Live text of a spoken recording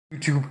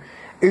YouTube,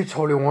 it's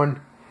Holy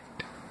One,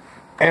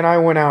 and I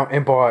went out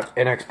and bought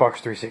an Xbox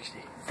 360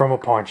 from a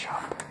pawn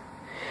shop.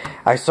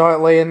 I saw it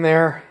laying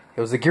there.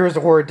 It was the Gears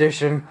of War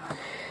edition.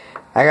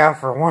 I got it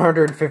for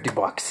 150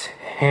 bucks,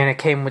 and it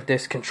came with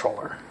this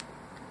controller.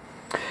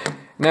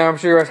 Now I'm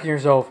sure you're asking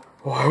yourself,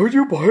 why would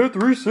you buy a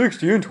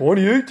 360 in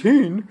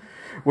 2018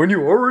 when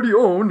you already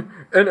own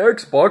an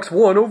Xbox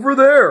One over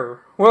there?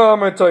 Well, I'm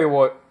gonna tell you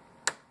what.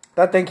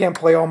 That thing can't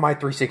play all my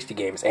 360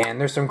 games, and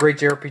there's some great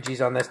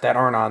JRPGs on this that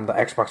aren't on the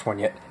Xbox One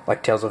yet,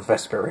 like Tales of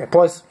Vesperia.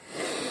 Plus,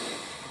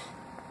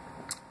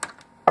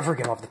 I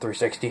freaking love the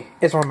 360.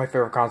 It's one of my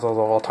favorite consoles of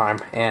all time,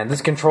 and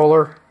this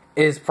controller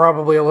is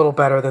probably a little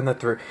better than the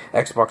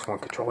Xbox One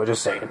controller,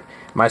 just saying.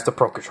 Mine's the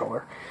Pro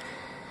controller.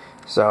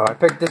 So, I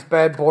picked this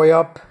bad boy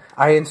up.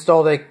 I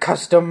installed a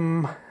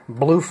custom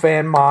Blue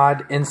Fan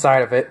mod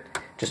inside of it.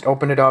 Just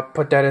open it up,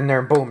 put that in there,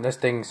 and boom, this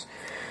thing's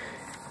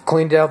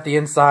cleaned out the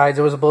insides.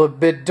 It was a little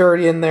bit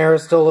dirty in there.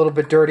 It's still a little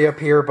bit dirty up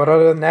here. But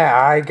other than that,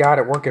 I got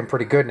it working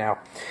pretty good now.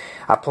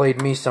 I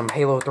played me some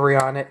Halo 3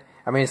 on it.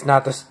 I mean, it's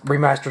not the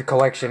remastered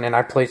collection. And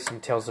I played some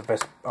Tales of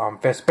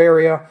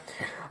Vesperia.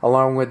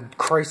 Along with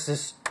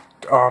Crysis.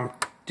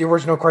 The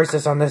original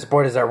Crysis on this.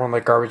 Boy, does that run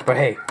like garbage. But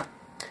hey,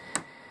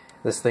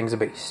 this thing's a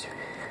beast.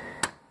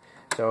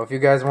 So if you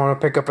guys want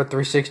to pick up a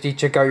 360,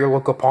 check out your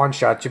local pawn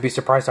shop. You'd be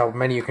surprised how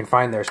many you can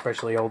find there.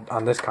 Especially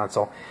on this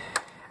console.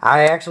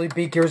 I actually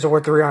beat Gears of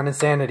War 3 on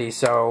Insanity,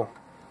 so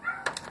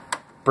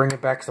bringing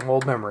back some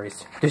old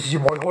memories. This is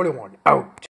your boy Holy One, out.